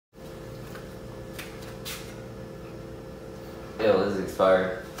Ew, this is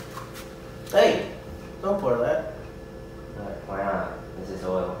expired. Hey, don't pour that. Why not? This is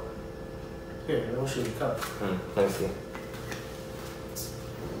oil. Here, let me show you the cup. Let me see.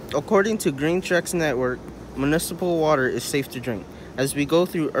 According to Green Treks Network, municipal water is safe to drink. As we go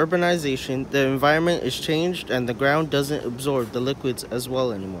through urbanization, the environment is changed and the ground doesn't absorb the liquids as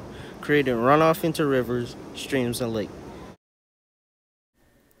well anymore, creating runoff into rivers, streams, and lakes.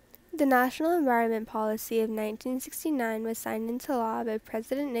 The National Environment Policy of 1969 was signed into law by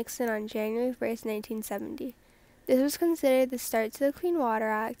President Nixon on January 1, 1970. This was considered the start to the Clean Water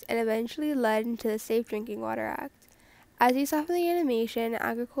Act and eventually led into the Safe Drinking Water Act. As you saw from the animation,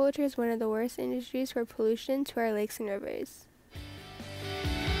 agriculture is one of the worst industries for pollution to our lakes and rivers.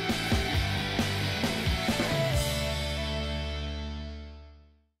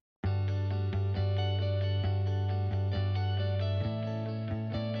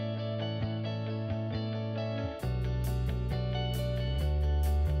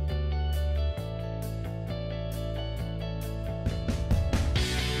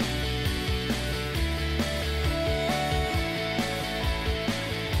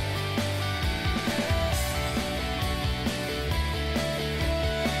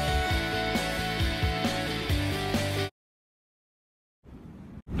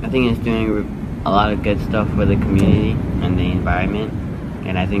 I think it's doing a lot of good stuff for the community and the environment,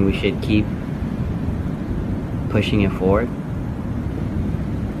 and I think we should keep pushing it forward.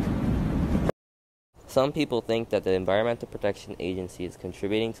 Some people think that the Environmental Protection Agency is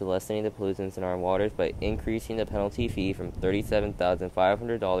contributing to lessening the pollutants in our waters by increasing the penalty fee from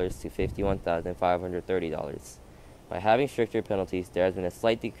 $37,500 to $51,530. By having stricter penalties, there has been a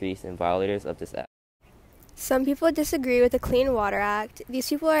slight decrease in violators of this act. Some people disagree with the Clean Water Act. These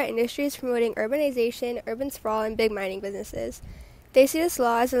people are industries promoting urbanization, urban sprawl, and big mining businesses. They see this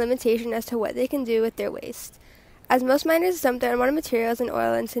law as a limitation as to what they can do with their waste, as most miners dump their unwanted materials and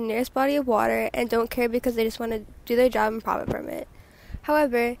oil into the nearest body of water and don't care because they just want to do their job and profit from it.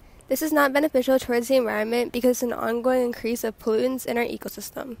 However, this is not beneficial towards the environment because it's an ongoing increase of pollutants in our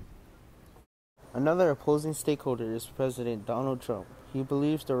ecosystem. Another opposing stakeholder is President Donald Trump. He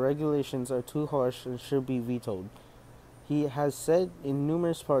believes the regulations are too harsh and should be vetoed. He has said in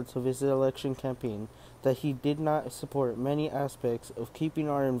numerous parts of his election campaign that he did not support many aspects of keeping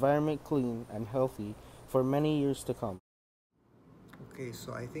our environment clean and healthy for many years to come. Okay,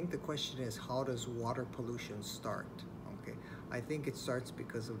 so I think the question is, how does water pollution start? Okay, I think it starts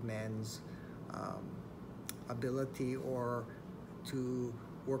because of man's ability or to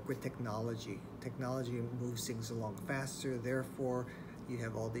work with technology. Technology moves things along faster, therefore you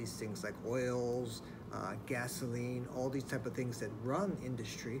have all these things like oils, gasoline, all these type of things that run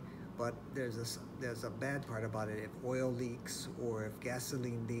industry, but there's a bad part about it. If oil leaks or if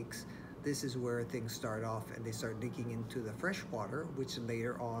gasoline leaks, this is where things start off and they start leaking into the fresh water, which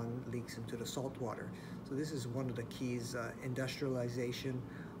later on leaks into the salt water. So this is one of the keys. Industrialization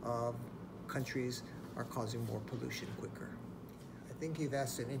of countries are causing more pollution quicker. I think you've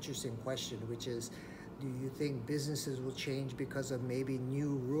asked an interesting question, which is, do you think businesses will change because of maybe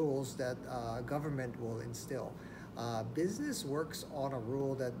new rules that government will instill? Business works on a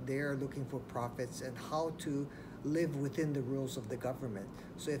rule that they're looking for profits and how to live within the rules of the government.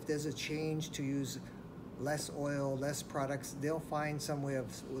 So if there's a change to use less oil, less products, they'll find some way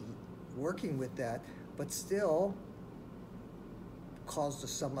of working with that, but still cause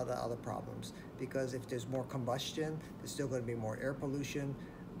some of the other problems. Because if there's more combustion, there's still going to be more air pollution.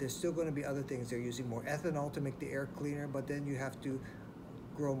 There's still going to be other things. They're using more ethanol to make the air cleaner, but then you have to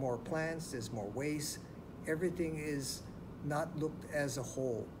grow more plants, there's more waste. Everything is not looked as a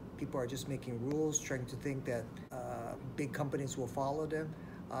whole. People are just making rules, trying to think that big companies will follow them.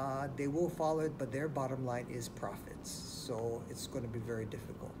 They will follow it, but their bottom line is profits. So it's going to be very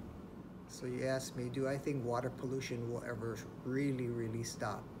difficult. So you asked me, do I think water pollution will ever really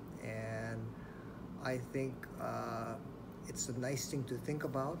stop? And I think it's a nice thing to think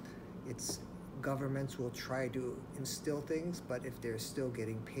about. Governments will try to instill things, but if they're still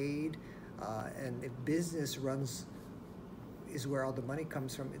getting paid, and if business is where all the money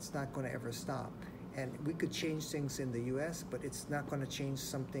comes from, it's not going to ever stop. And we could change things in the US, but it's not going to change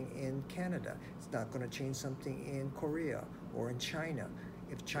something in Canada. It's not going to change something in Korea or in China.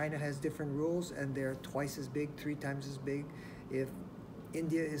 If China has different rules and they're twice as big, 3 times as big, if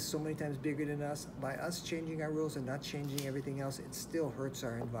India is so many times bigger than us, by us changing our rules and not changing everything else, it still hurts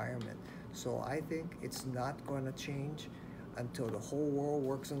our environment. So I think it's not going to change until the whole world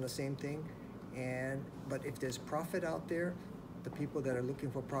works on the same thing. But if there's profit out there, the people that are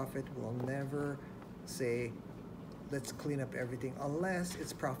looking for profit will never say, let's clean up everything, unless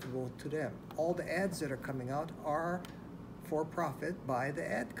it's profitable to them. All the ads that are coming out are for profit by the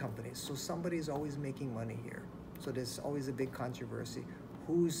ad companies. So somebody's always making money here. So there's always a big controversy.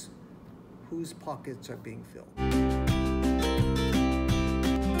 Whose pockets are being filled?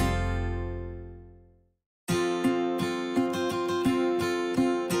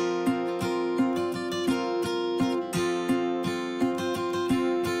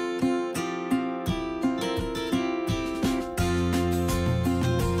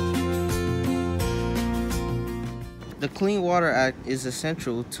 The Clean Water Act is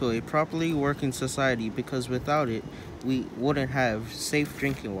essential to a properly working society because without it, we wouldn't have safe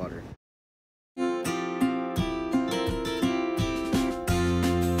drinking water.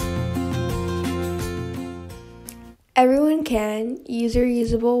 Everyone can use a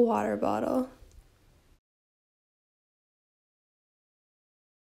reusable water bottle.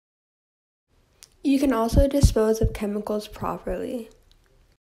 You can also dispose of chemicals properly.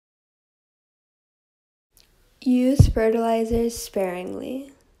 Use fertilizers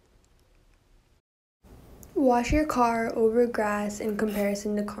sparingly. Wash your car over grass in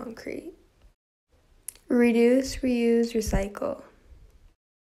comparison to concrete. Reduce, reuse, recycle.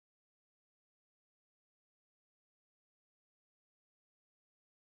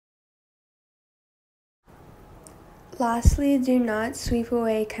 Lastly, do not sweep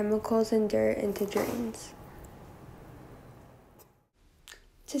away chemicals and dirt into drains.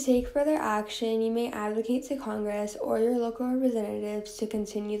 To take further action, you may advocate to Congress or your local representatives to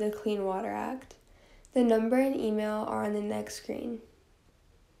continue the Clean Water Act. The number and email are on the next screen.